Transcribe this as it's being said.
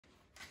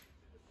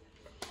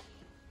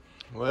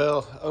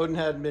Well, Odin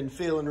hadn't been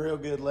feeling real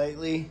good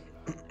lately.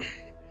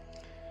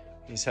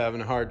 He's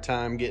having a hard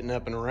time getting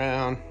up and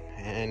around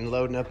and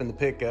loading up in the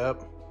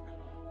pickup.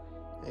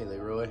 Hey,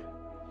 Leroy.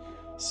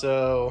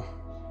 So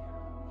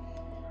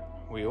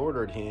we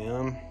ordered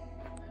him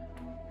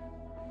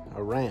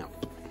a ramp.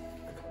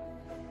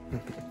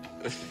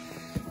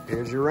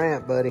 Here's your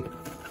ramp, buddy.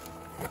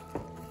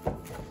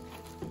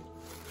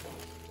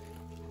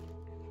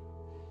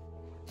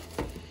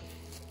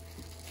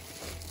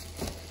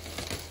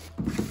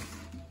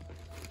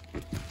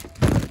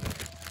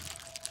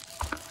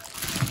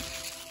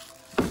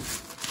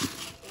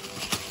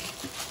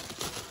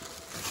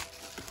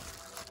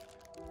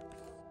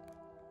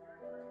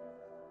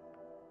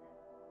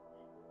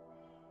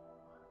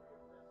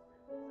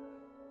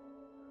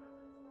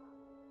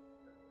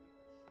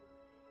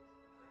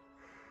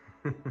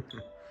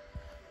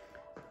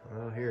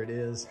 Well, here it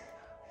is.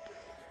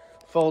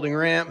 Folding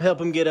ramp, help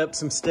him get up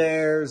some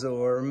stairs,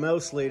 or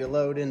mostly to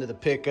load into the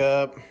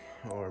pickup,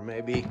 or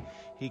maybe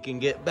he can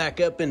get back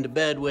up into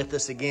bed with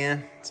us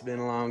again. It's been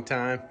a long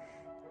time.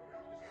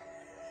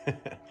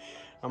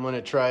 I'm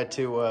gonna try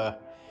to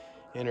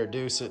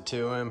introduce it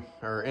to him,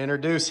 or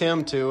introduce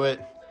him to it,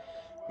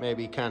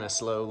 maybe kind of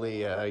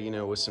slowly,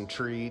 with some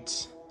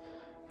treats.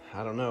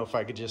 I don't know if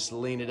I could just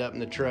lean it up in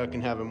the truck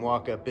and have him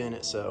walk up in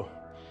it, so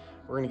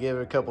we're gonna give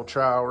it a couple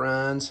trial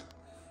runs.